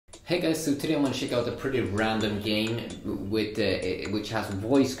Hey guys, so today I'm going to check out a pretty random game with which has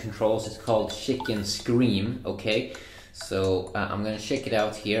voice controls. It's called Chicken Scream, okay? So I'm going to check it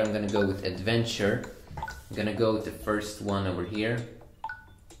out here. I'm going to go with Adventure. I'm going to go with the first one over here.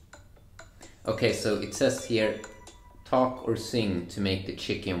 Okay, so it says here, talk or sing to make the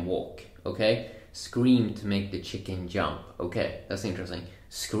chicken walk, okay? Scream to make the chicken jump. Okay, that's interesting.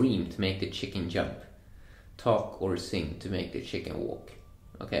 Scream to make the chicken jump. Talk or sing to make the chicken walk.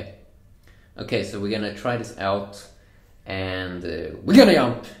 Okay. Okay, so we're gonna try this out and we're gonna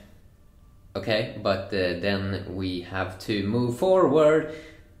jump. Okay, but then we have to move forward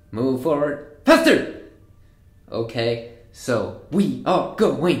faster. Okay, so we are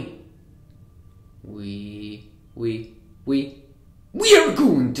going. We are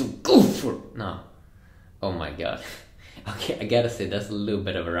going to go for no. Oh my god. Okay, I gotta say that's a little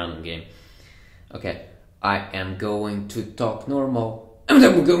bit of a random game. Okay, I am going to talk normal, and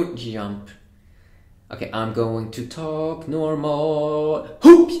then we're going to jump. Okay, I'm going to talk normal.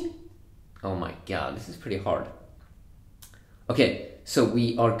 Hoops! Oh my god, this is pretty hard. Okay, so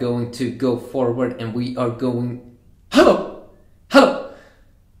we are going to go forward and we are going... Hello! Hello!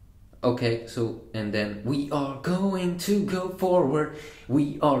 Okay, so, and then we are going to go forward.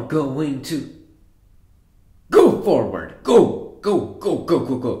 We are going to... Go forward! Go!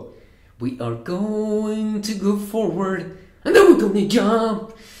 Go! We are going to go forward and then we're going to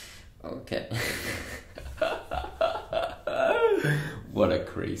jump. Okay. What a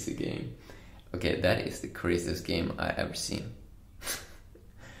crazy game. Okay, that is the craziest game I ever seen.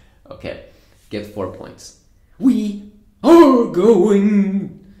 Okay, get 4 points. We are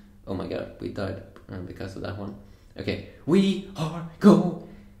going... Oh my god, we died because of that one. Okay, we are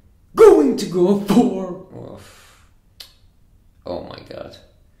going to go for... Oh my god.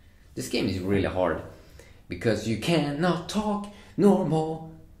 This game is really hard. Because you cannot talk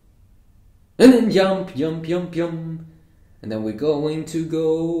normal. And then jump. And then we're going to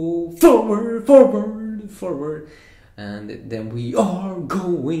go forward. And then we are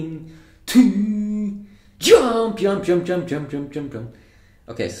going to jump.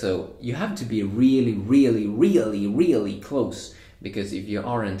 Okay, so you have to be really close. Because if you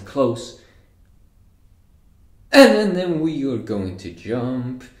aren't close... And then we are going to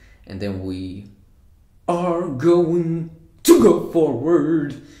jump. And then we are going to go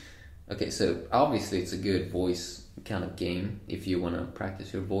forward. Okay, so obviously it's a good voice kind of game if you want to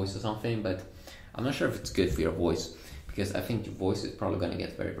practice your voice or something, but I'm not sure if it's good for your voice, because I think your voice is probably going to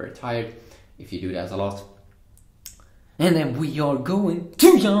get very tired if you do that a lot. And then we are going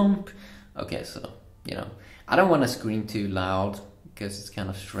to jump. Okay, so, you know, I don't want to scream too loud because it's kind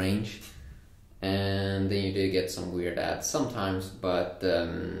of strange. And then you do get some weird ads sometimes, but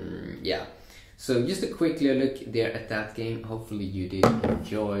yeah. So just a quick look there at that game. Hopefully you did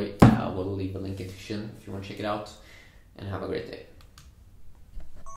enjoy. I will leave a link in the description if you want to check it out. And have a great day.